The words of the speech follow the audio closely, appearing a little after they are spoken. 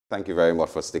Thank you very much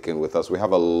for sticking with us. We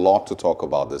have a lot to talk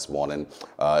about this morning.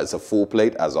 It's a full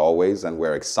plate, as always, and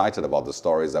we're excited about the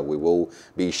stories that we will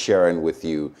be sharing with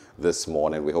you this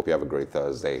morning. We hope you have a great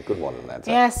Thursday. Good morning, Nanta.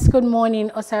 Yes, good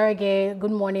morning, Osarage.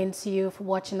 Good morning to you for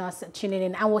watching us, tuning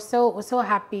in. And we're so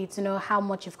happy to know how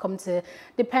much you've come to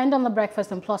depend on the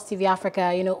Breakfast and Plus TV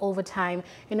Africa, over time,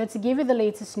 to give you the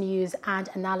latest news and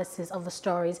analysis of the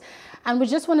stories. And we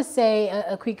just want to say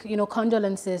a quick,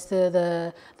 condolences to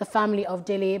the family of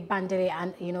Dele Bandele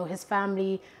and, his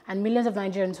family and millions of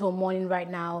Nigerians who are mourning right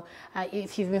now.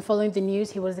 If you've been following the news,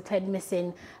 he was declared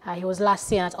missing. He was last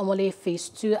seen at Omole Phase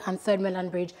 2 and 3rd Mainland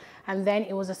Bridge. And then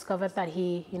it was discovered that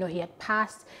he had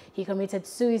passed. He committed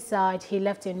suicide. He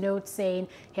left a note saying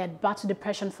he had battled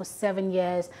depression for 7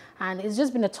 years. And it's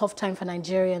just been a tough time for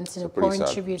Nigerians, pouring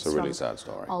tributes it's a really sad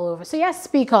story. All over. So yes,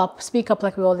 speak up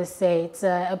like we always say. It's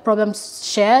a problem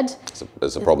shared.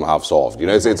 It's a problem half solved.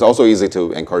 It's also easy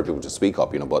to encourage people to speak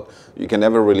up, but you can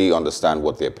never really understand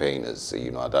what their pain is,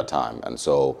 at that time. And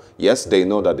so, yes, they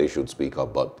know that they should speak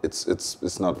up, but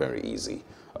it's not very easy.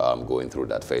 Going through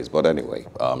that phase. But anyway,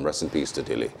 rest in peace to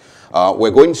Dele. We're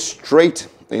going straight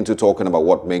into talking about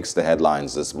what makes the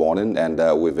headlines this morning, and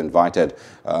we've invited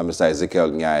Mr. Ezekiel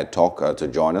Nya-Etuk to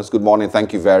join us. Good morning.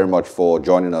 Thank you very much for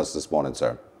joining us this morning,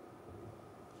 sir.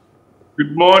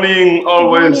 Good morning.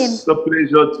 Always a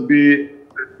pleasure to be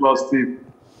at Plus TV.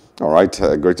 All right,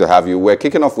 great to have you. We're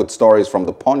kicking off with stories from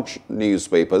the Punch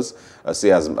newspapers. See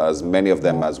as many of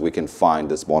them as we can find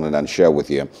this morning and share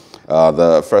with you.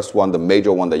 The first one, the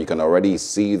major one that you can already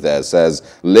see there, says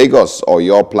Lagos or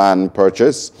your plan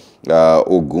purchase,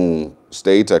 Ogun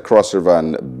State, Cross River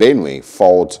and Benue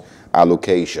fault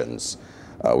allocations.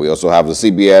 We also have the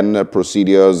CBN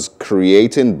procedures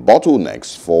creating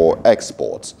bottlenecks for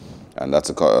exports, and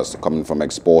that's coming from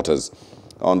exporters.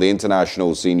 On the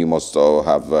international scene, you must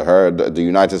have heard the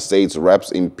United States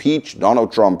reps impeach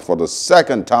Donald Trump for the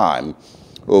second time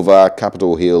over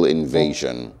Capitol Hill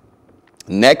invasion.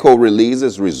 NECO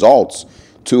releases results,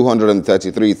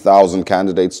 233,000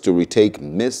 candidates to retake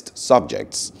missed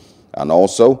subjects. And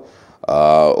also,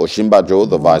 Osinbajo,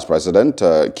 the vice president,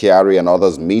 Kyari and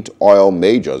others meet oil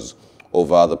majors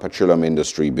over the petroleum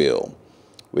industry bill.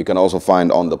 We can also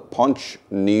find on the Punch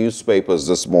newspapers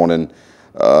this morning,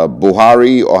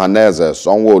 Buhari, Ohaneze,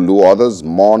 Sanwo-Olu, others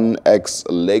mourn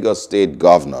ex-Lagos State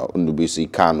Governor Ndubisi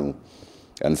Kanu,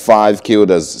 and 5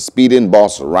 killed as speeding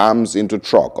bus rams into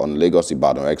truck on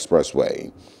Lagos-Ibadan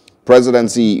Expressway.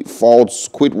 Presidency false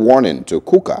quit warning to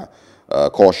Kuka,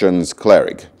 cautions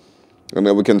cleric. And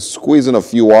then we can squeeze in a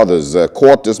few others.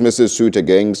 Court dismisses suit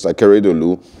against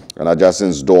Akeredolu and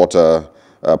Ajasin's daughter,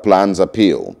 plans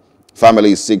appeal.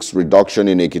 Family seeks reduction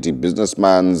in Ekiti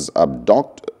businessman's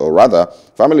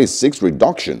family seeks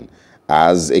reduction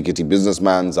as Ekiti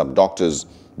businessman's abductors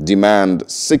demand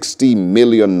 60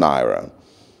 million naira.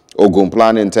 Ogun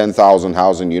planning 10,000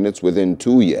 housing units within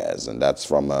 2 years, and that's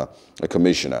from a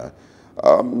commissioner.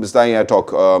 Mr.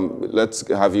 Nya-Etuk, let's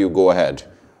have you go ahead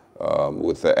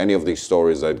with any of these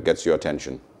stories that gets your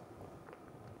attention.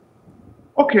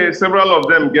 Okay, several of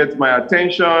them get my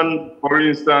attention. For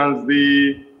instance,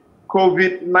 the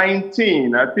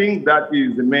COVID-19, I think that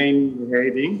is the main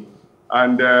heading.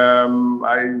 And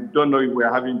I don't know if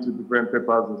we're having 2 different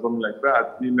papers or something like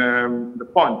that. In the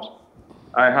Punch,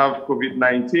 I have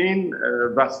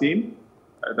COVID-19 vaccine.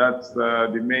 That's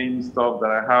the main stuff that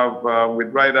I have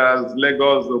with riders,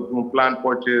 Lagos, the plan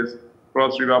purchase,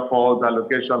 Cross River Falls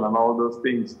allocation, and all those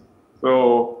things.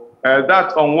 So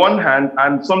that's on one hand.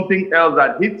 And something else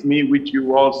that hits me, which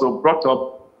you also brought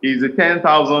up, is the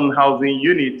 10,000 housing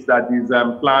units that is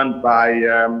planned by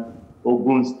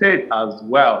Ogun State as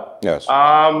well. Yes.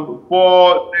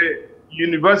 For the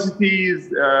universities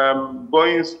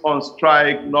going on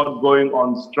strike, not going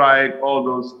on strike, all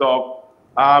those stuff,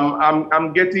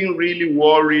 I'm getting really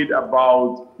worried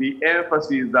about the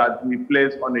emphasis that we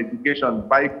place on education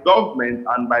by government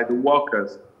and by the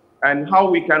workers, and how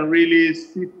we can really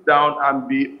sit down and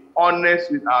be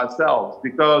honest with ourselves,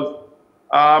 because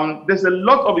there's a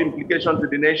lot of implication to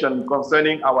the nation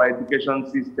concerning our education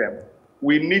system.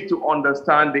 We need to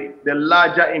understand the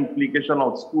larger implication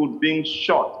of schools being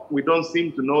shut. We don't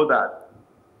seem to know that.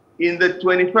 In the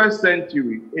 21st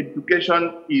century,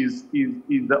 education is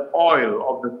the oil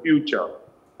of the future.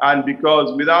 And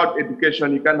because without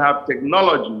education, you can't have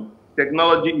technology.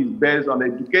 Technology is based on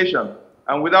education.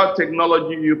 And without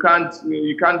technology, you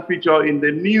can't feature in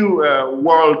the new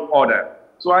world order.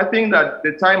 So I think that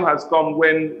the time has come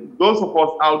when those of us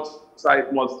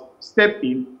outside must step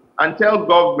in and tell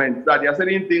government that there are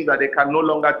certain things that they can no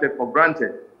longer take for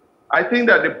granted. I think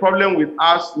that the problem with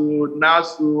ASU,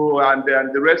 NASU,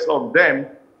 and the rest of them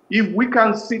If we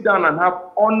can sit down and have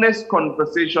honest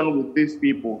conversation with these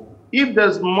people, if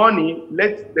there's money,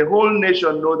 let the whole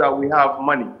nation know that we have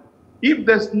money. If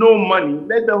there's no money,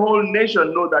 let the whole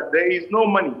nation know that there is no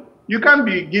money. You can't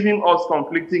be giving us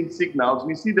conflicting signals.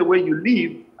 We see the way you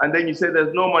live, and then you say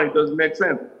there's no money. It doesn't make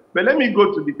sense. But let me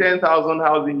go to the 10,000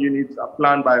 housing units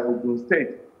planned by Ogun State.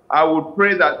 I would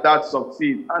pray that that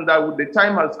succeeds, and that the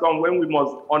time has come when we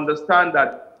must understand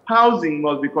that housing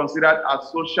must be considered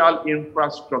as social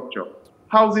infrastructure.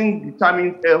 Housing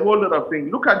determines a whole lot of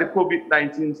things. Look at the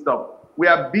COVID-19 stuff. We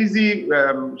are busy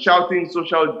shouting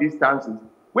social distances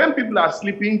when people are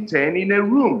sleeping 10 in a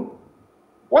room.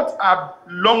 What's our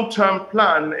long-term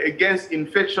plan against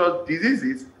infectious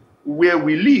diseases where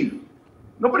we live?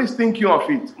 Nobody's thinking of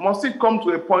it. Must it come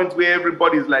to a point where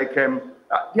everybody's like, there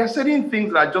are certain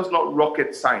things that are just not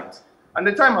rocket science. And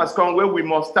the time has come where we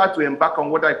must start to embark on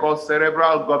what I call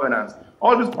cerebral governance.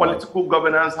 All this political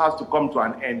governance has to come to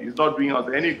an end. It's not doing us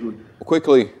any good.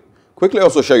 Quickly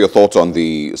also share your thoughts on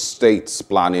the states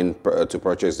planning to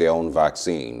purchase their own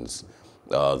vaccines.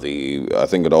 I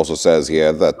think it also says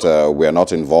here that we are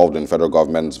not involved in federal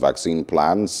government's vaccine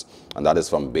plans, and that is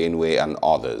from Benue and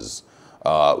others.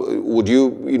 Would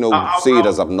you, see it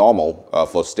as abnormal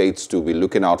for states to be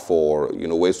looking out for,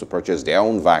 ways to purchase their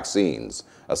own vaccines,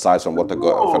 aside from what the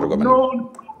federal government...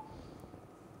 No,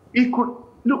 it could...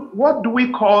 Look, what do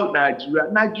we call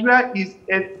Nigeria? Nigeria is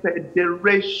a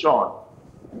federation.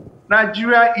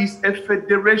 Nigeria is a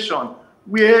federation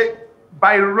where,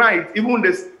 by right, even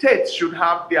the states should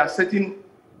have their certain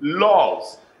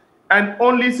laws, and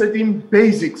only certain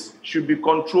basics should be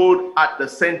controlled at the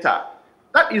center.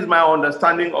 That is my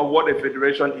understanding of what a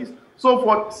federation is. So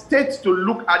for states to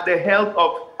look at the health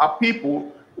of our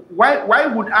people, why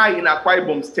would I in Akwa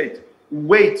Ibom State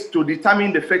wait to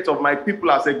determine the fate of my people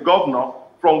as a governor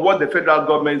from what the federal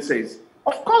government says?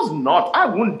 Of course not. I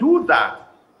won't do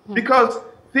that. Because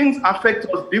things affect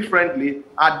us differently.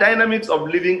 Our dynamics of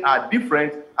living are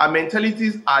different. Our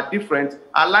mentalities are different.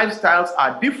 Our lifestyles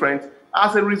are different.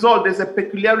 As a result, there's a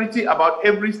peculiarity about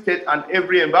every state and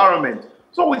every environment.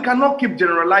 So we cannot keep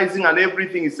generalizing and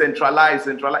everything is centralized.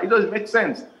 It doesn't make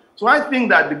sense. So I think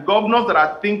that the governors that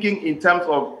are thinking in terms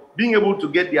of being able to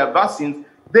get their vaccines,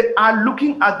 they are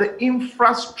looking at the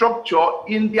infrastructure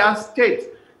in their state.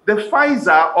 The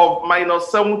Pfizer of minus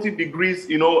 70 degrees,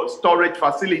 storage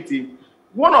facility,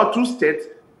 one or two states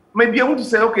may be able to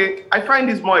say, okay, I find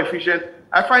this more efficient.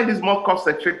 I find this more cost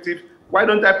effective. Why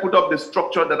don't I put up the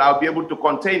structure that I'll be able to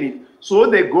contain it? So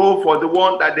they go for the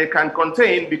one that they can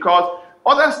contain, because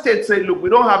other states say, look, we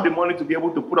don't have the money to be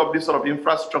able to put up this sort of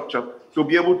infrastructure to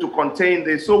be able to contain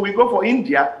this. So we go for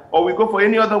India or we go for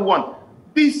any other one.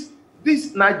 This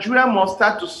Nigeria must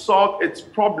start to solve its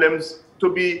problems to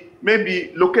be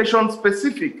maybe location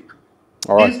specific.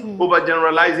 All right. This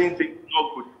overgeneralizing thing is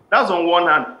not good. That's on one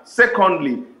hand.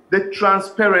 Secondly, the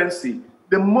transparency.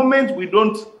 The moment we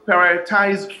don't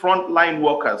prioritize frontline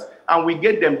workers and we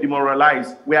get them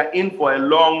demoralized, we are in for a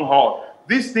long haul.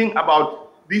 This thing about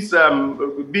this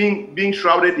being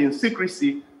shrouded in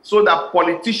secrecy so that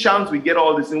politicians will get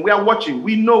all this, and we are watching.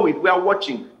 We know it. We are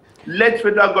watching. Let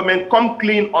federal government come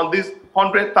clean on this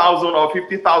 100,000 or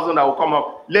 50,000 that will come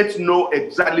up. Let's know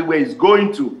exactly where it's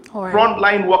going to. Right.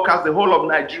 Frontline workers, the whole of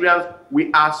Nigerians,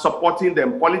 we are supporting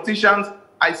them. Politicians,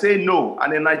 I say no,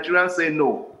 and the Nigerians say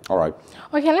no. All right.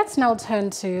 Okay, let's now turn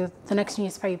to the next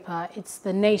newspaper. It's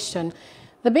The Nation.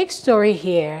 The big story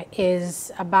here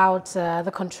is about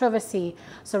the controversy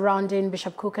surrounding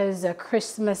Bishop Kukah's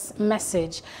Christmas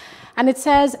message. And it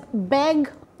says, beg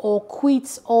or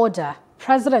quit order.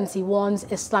 Presidency warns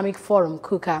Islamic Forum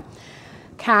Kukah.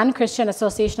 Can Christian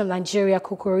Association of Nigeria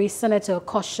Kukuri Senator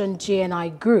caution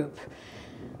JNI Group?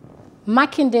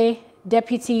 Makinde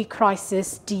deputy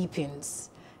crisis deepens.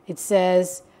 It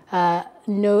says,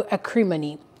 no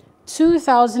acrimony.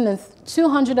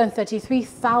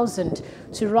 233,000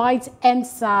 to write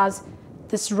NSAS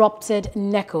disrupted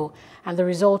NECO, and the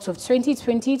results of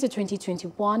 2020 to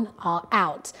 2021 are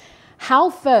out. How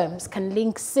firms can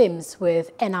link SIMs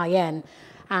with NIN.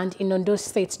 And in Ondo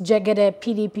State, Jegede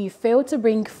PDP failed to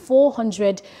bring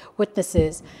 400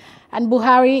 witnesses. And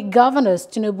Buhari, governors,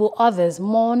 Tinubu, others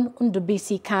mourn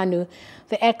Ndubisi Kanu,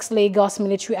 the ex-Lagos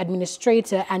military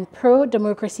administrator and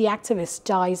pro-democracy activist,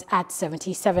 dies at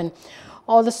 77.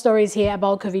 All the stories here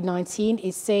about COVID-19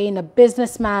 is saying a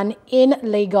businessman in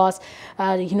Lagos,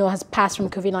 has passed from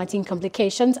COVID-19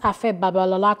 complications. Afe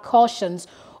Babalola cautions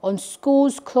on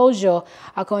schools closure.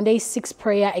 Akonde seeks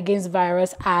prayer against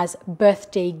virus as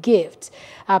birthday gift.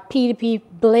 PDP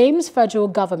blames federal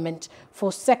government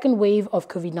for second wave of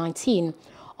COVID-19.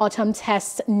 autumn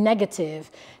test negative.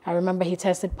 I remember he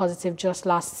tested positive just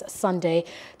last Sunday.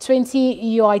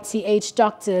 20 UITH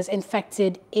doctors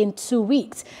infected in 2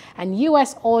 weeks. And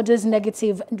U.S. orders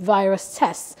negative virus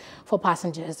tests for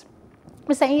passengers.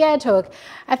 Mr. Nya-Etuk,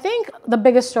 I think the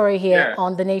biggest story here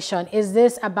on The Nation is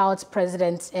this about the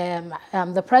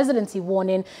presidency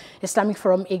warning Islamic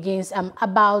Forum against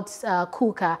about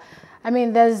Kuka. I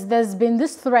mean, there's been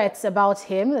this threat about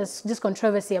him. There's this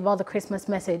controversy about the Christmas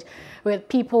message, with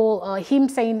people him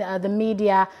saying the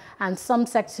media and some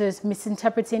sectors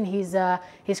misinterpreting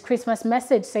his Christmas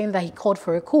message, saying that he called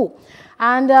for a coup.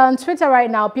 And on Twitter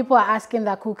right now, people are asking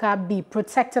that Kuka be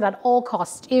protected at all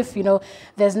costs. If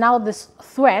there's now this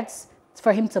threat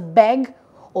for him to beg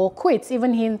or quit,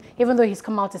 even though he's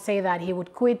come out to say that he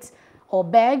would quit or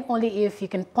beg only if you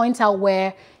can point out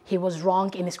where he was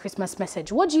wrong in his Christmas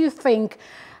message. What do you think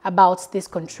about this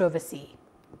controversy?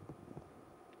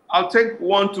 I'll take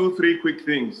 1, 2, 3 quick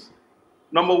things.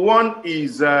 Number one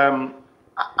is I'm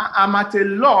at a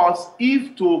loss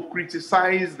if to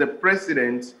criticize the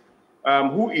president,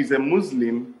 who is a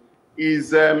Muslim,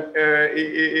 is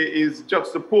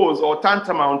juxtaposed or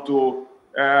tantamount to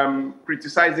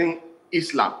criticizing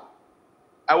Islam.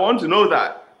 I want to know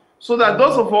that, so that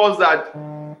those of us that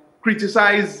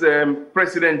criticize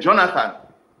President Jonathan,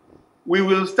 we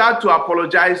will start to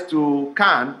apologize to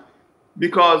Khan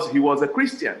because he was a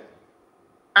Christian.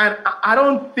 And I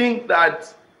don't think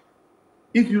that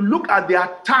if you look at the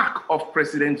attack of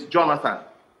President Jonathan,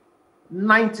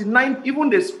 99, even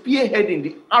the spearhead in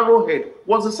the arrowhead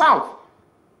was the South.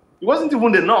 It wasn't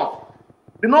even the North.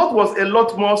 The North was a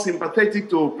lot more sympathetic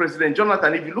to President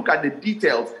Jonathan if you look at the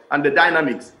details and the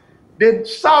dynamics. The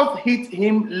South hit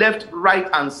him left, right,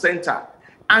 and center.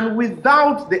 And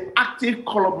without the active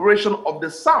collaboration of the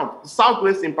South, the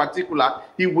Southwest in particular,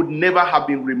 he would never have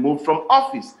been removed from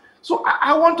office. So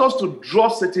I want us to draw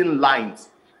certain lines.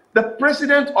 The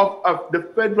president of the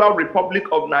Federal Republic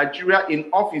of Nigeria in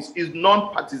office is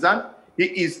non-partisan. He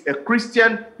is a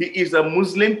Christian, he is a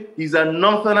Muslim, he's a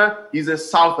Northerner, he's a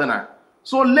Southerner.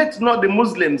 So let not the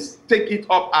Muslims take it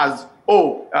up as,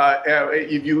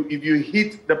 if you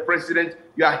hit the president,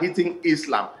 you are hitting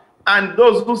Islam. And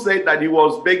those who say that he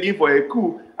was begging for a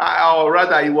coup, or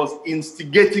rather he was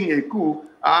instigating a coup,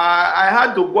 I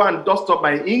had to go and dust up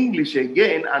my English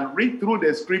again and read through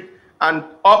the script, and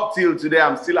up till today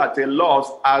I'm still at a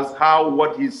loss as how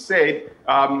what he said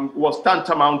was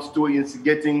tantamount to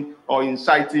instigating or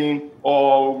inciting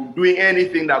or doing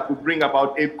anything that could bring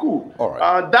about a coup. All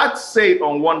right. That said,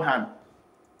 on one hand,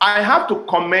 I have to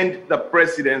commend the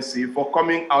presidency for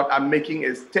coming out and making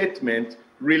a statement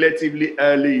relatively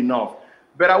early enough.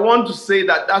 But I want to say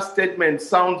that that statement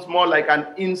sounds more like an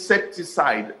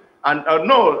insecticide, and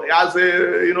no, as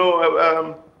a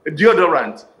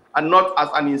deodorant, and not as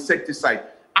an insecticide.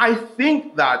 I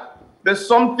think that there's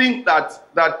something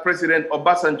that President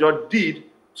Obasanjo did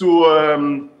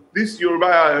to this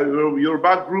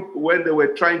Yoruba group when they were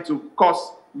trying to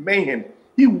cause mayhem.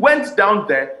 He went down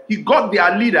there, he got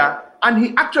their leader, and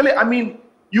he actually, I mean,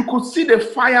 you could see the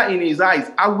fire in his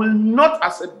eyes. I will not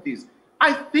accept this.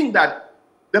 I think that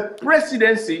the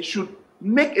presidency should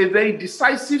make a very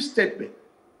decisive statement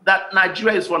that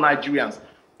Nigeria is for Nigerians.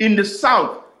 In the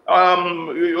South, the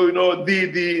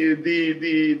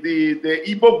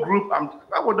Igbo group, I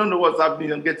don't know what's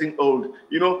happening, I'm getting old,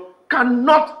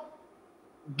 cannot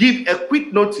give a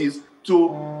quick notice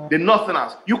to the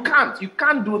Northerners. You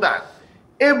can't do that.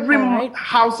 Every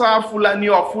Hausa, Fulani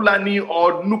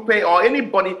or Nupe or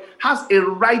anybody has a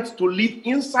right to live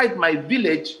inside my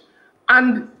village,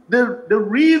 and the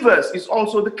reverse is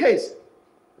also the case.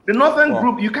 The Northern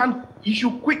group, you can't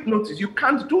issue quick notice. You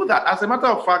can't do that. As a matter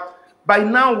of fact, by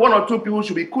now, 1 or 2 people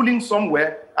should be cooling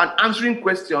somewhere and answering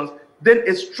questions. Then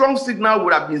a strong signal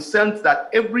would have been sent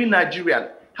that every Nigerian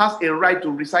has a right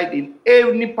to reside in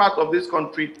any part of this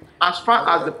country as far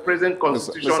as the present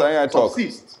constitution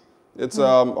subsists. It's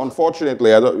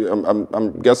unfortunately,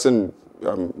 I'm guessing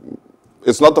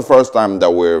it's not the first time that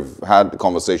we've had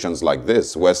conversations like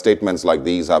this, where statements like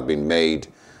these have been made,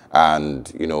 and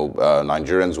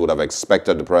Nigerians would have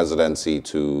expected the presidency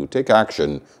to take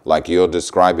action like you're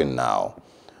describing now.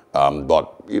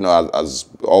 But as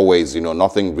always,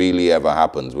 nothing really ever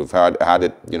happens. We've had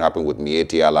it happen with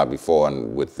Mietiala before,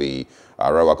 and with the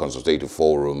Arewa Consultative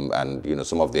Forum, and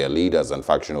some of their leaders and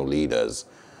factional leaders.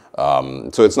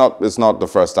 So it's not the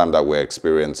first time that we're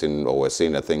experiencing or we're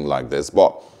seeing a thing like this.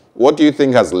 But what do you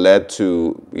think has led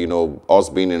to us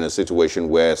being in a situation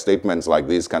where statements like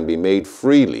this can be made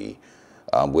freely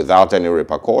without any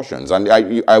repercussions? And I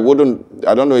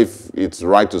don't know if it's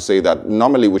right to say that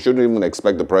normally we shouldn't even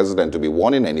expect the president to be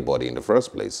warning anybody in the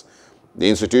first place. The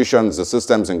institutions, the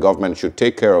systems in government should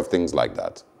take care of things like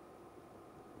that.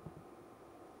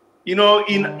 You know,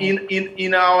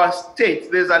 in our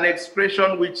state, there's an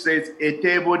expression which says, "A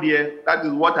table there." That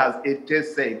is what has Ete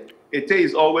said. Ete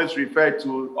is always referred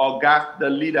to Oga, the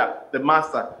leader, the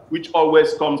master, which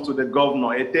always comes to the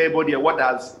governor. A table there, what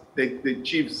has the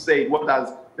chief said? What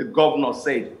has the governor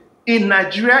said? In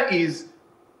Nigeria is,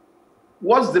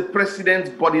 what's the president's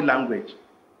body language?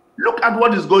 Look at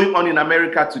what is going on in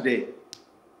America today.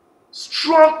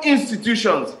 Strong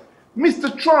institutions.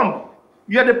 Mr. Trump,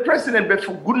 you are the president, but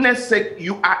for goodness sake,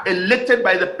 you are elected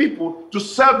by the people to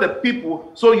serve the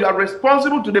people. So you are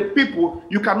responsible to the people.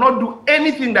 You cannot do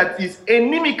anything that is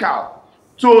inimical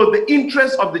to the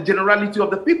interests of the generality of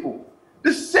the people.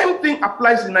 The same thing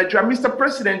applies in Nigeria. Mr.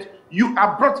 President, you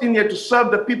are brought in here to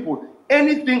serve the people.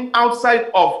 Anything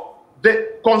outside of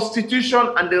the constitution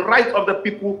and the right of the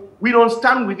people, we don't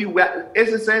stand with you. We are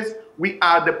SSS, we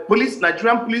are the police,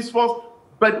 Nigerian police force,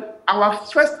 but our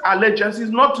first allegiance is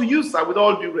not to you, sir, with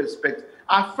all due respect.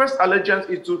 Our first allegiance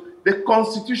is to the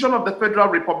Constitution of the Federal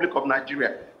Republic of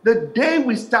Nigeria. The day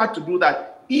we start to do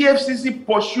that, EFCC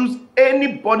pursues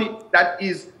anybody that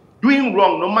is doing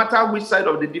wrong, no matter which side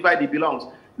of the divide he belongs.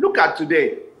 Look at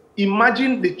today.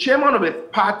 Imagine the chairman of a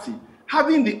party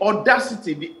having the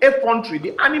audacity, the effrontery,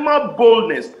 the animal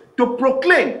boldness to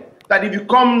proclaim that if you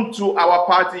come to our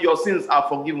party, your sins are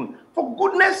forgiven. For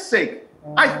goodness sake,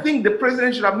 I think the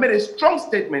president should have made a strong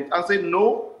statement and said,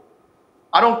 no,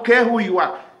 I don't care who you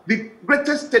are. The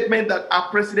greatest statement that our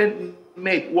president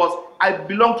made was, I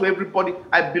belong to everybody,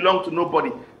 I belong to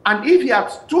nobody. And if he had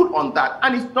stood on that,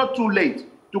 and it's not too late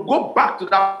to go back to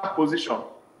that position,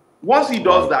 once he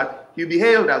does that, he'll be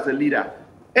hailed as a leader.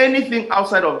 Anything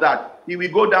outside of that, he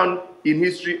will go down in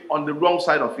history on the wrong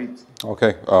side of it.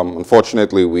 Okay.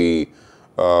 Unfortunately, we,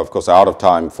 of course, are out of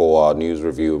time for our news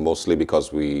review, mostly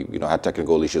because we had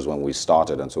technical issues when we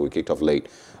started, and so we kicked off late.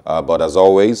 But as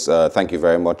always, thank you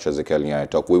very much, Ezekiel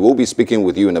Nya-Etuk. We will be speaking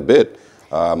with you in a bit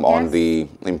on the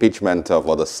impeachment of,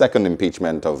 or the second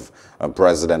impeachment of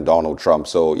President Donald Trump.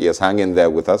 So, yes, hang in there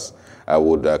with us. I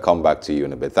would come back to you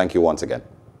in a bit. Thank you once again.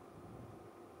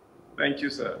 Thank you,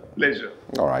 sir. Pleasure.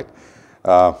 All right.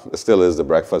 It still is the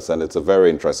breakfast, and it's a very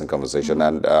interesting conversation.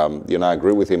 And, I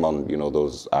agree with him on,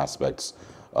 those aspects.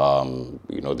 There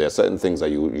are certain things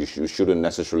that you shouldn't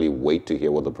necessarily wait to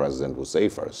hear what the president will say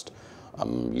first.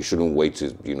 You shouldn't wait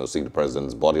to, see the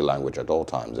president's body language at all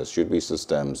times. There should be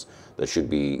systems. There should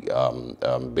be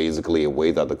basically a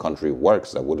way that the country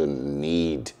works that wouldn't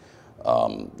need,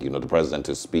 the president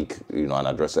to speak, and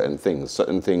address certain things.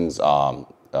 Certain things are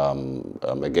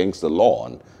against the law,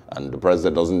 and the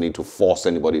president doesn't need to force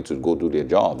anybody to go do their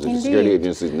jobs. If the security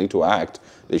agencies need to act,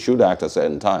 they should act at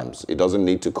certain times. It doesn't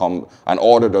need to come, an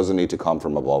order doesn't need to come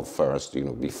from above first,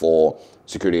 before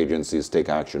security agencies take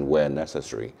action where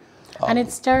necessary. And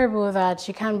it's terrible that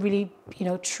you can't really,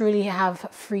 truly have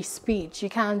free speech. You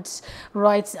can't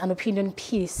write an opinion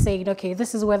piece saying, okay,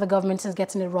 this is where the government is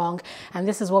getting it wrong, and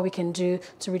this is what we can do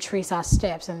to retrace our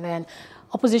steps. And then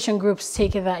opposition groups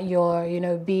take it that you're,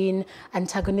 being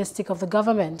antagonistic of the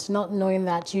government, not knowing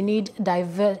that you need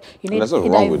there's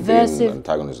nothing wrong with being an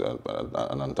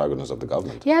antagonist of the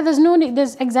government. Yeah, there's no need.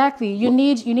 Exactly. You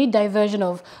need diversion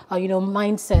of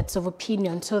mindsets of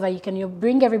opinion, so that you can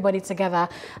bring everybody together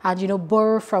and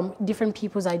borrow from different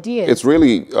people's ideas. It's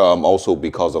really also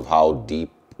because of how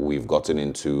deep we've gotten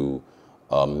into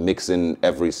mixing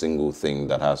every single thing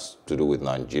that has to do with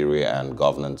Nigeria and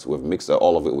governance. We've mixed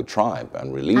all of it with tribe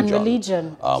and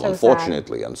religion.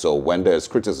 Unfortunately. Sad. And so when there's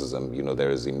criticism, there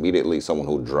is immediately someone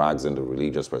who drags in the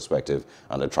religious perspective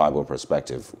and the tribal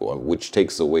perspective, which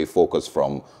takes away focus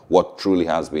from what truly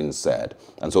has been said.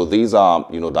 And so these are,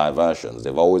 diversions.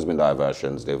 They've always been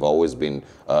diversions. They've always been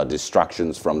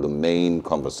distractions from the main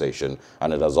conversation.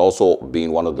 And it has also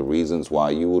been one of the reasons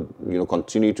why you would,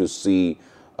 continue to see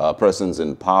persons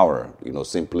in power,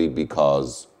 simply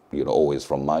because, always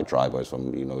from my tribe, or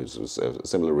from, it's a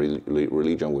similar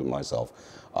religion with myself.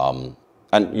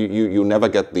 And you never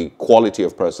get the quality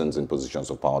of persons in positions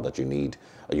of power that you need.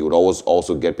 You would always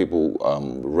also get people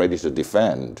ready to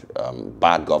defend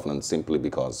bad governance simply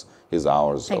because he's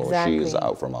ours or she is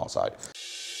out from our side.